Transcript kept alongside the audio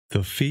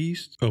The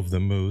Feast of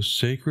the Most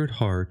Sacred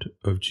Heart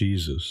of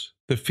Jesus.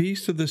 The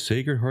Feast of the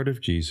Sacred Heart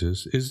of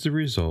Jesus is the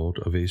result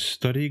of a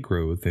steady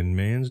growth in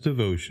man's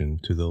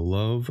devotion to the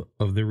love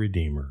of the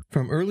Redeemer.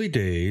 From early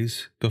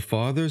days, the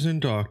fathers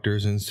and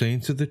doctors and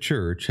saints of the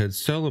Church had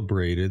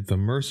celebrated the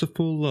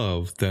merciful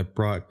love that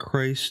brought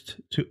Christ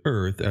to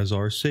earth as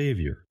our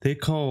Savior. They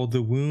called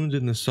the wound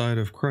in the side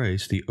of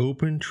Christ the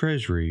open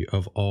treasury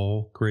of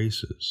all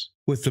graces.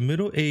 With the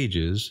Middle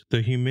Ages,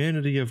 the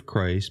humanity of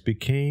Christ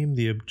became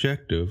the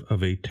objective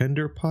of a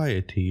tender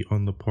piety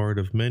on the part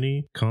of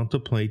many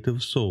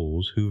contemplative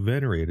souls who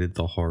venerated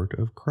the heart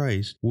of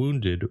Christ,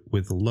 wounded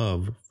with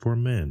love for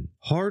men.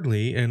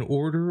 Hardly an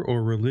order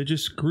or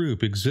religious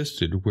group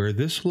existed where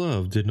this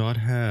love did not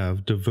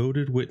have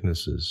devoted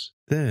witnesses.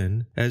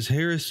 Then, as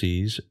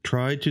heresies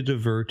tried to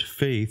divert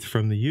faith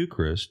from the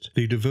Eucharist,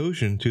 the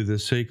devotion to the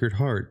Sacred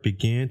Heart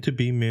began to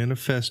be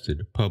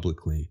manifested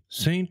publicly.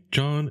 St.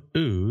 John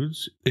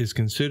Eudes is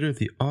considered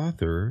the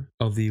author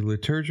of the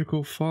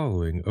liturgical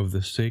following of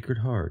the Sacred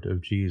Heart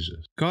of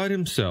Jesus. God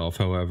himself,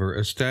 however,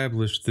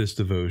 established this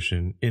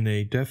devotion in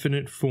a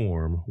definite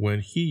form when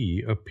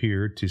he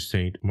appeared to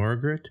St.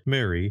 Margaret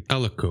Mary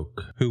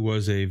Alacoque, who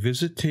was a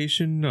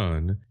Visitation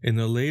nun in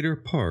the later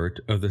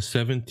part of the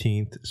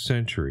 17th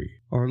century.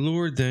 Our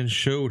Lord then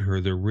showed her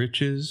the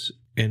riches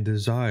and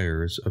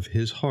desires of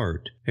his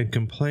heart, and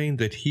complained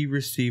that he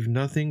received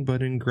nothing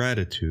but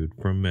ingratitude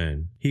from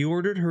men. He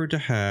ordered her to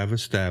have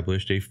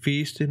established a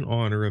feast in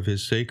honor of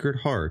his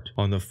Sacred Heart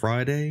on the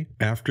Friday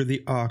after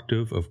the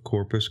octave of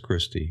Corpus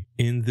Christi.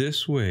 In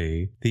this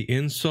way, the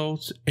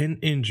insults and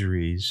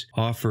injuries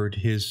offered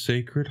his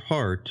Sacred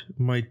Heart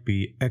might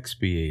be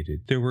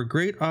expiated. There were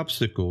great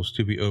obstacles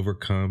to be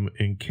overcome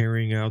in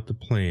carrying out the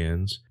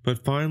plans,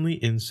 but finally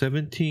in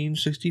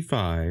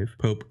 1765,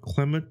 Pope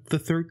Clement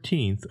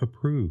XIII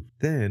approved.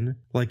 Then,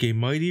 like a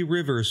mighty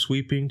river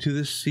sweeping to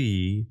the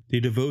sea,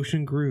 the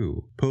devotion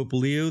grew. Pope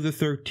Leo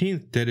XIII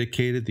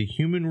dedicated the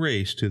human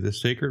race to the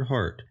Sacred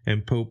Heart,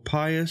 and Pope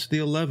Pius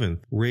XI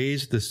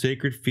raised the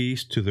sacred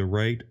feast to the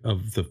right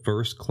of the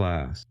first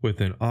class, with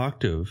an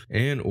octave,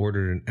 and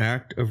ordered an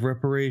act of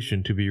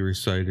reparation to be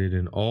recited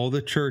in all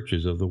the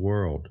churches of the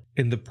world.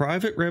 In the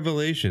private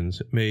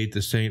revelations made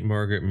to St.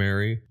 Margaret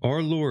Mary,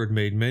 our Lord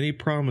made many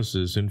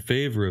promises in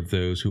favor of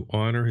those who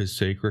honor his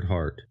Sacred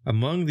Heart.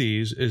 Among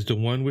these is the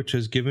one which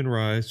has given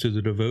rise to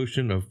the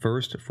devotion of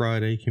First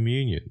Friday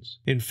communions.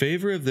 In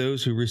favor of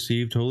those who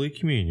received Holy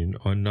Communion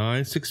on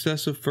 9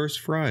 successive First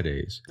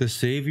Fridays, the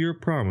Savior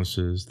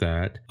promises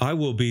that, "I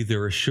will be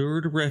their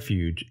assured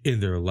refuge in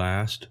their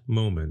last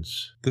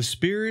moments." The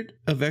spirit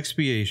of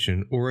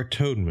expiation or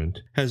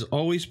atonement has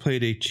always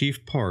played a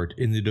chief part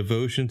in the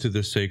devotion to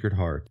the Sacred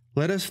Heart.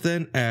 Let us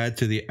then add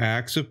to the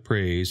acts of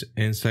praise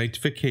and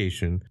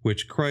sanctification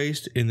which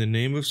Christ in the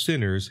name of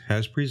sinners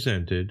has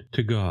presented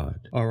to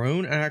God, our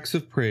own acts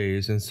of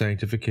praise and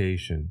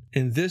sanctification.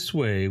 In this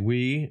way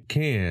we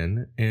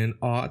can and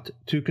ought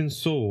to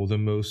console the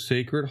most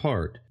Sacred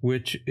Heart,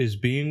 which is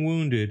being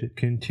wounded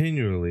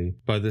continually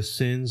by the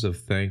sins of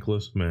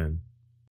thankless men.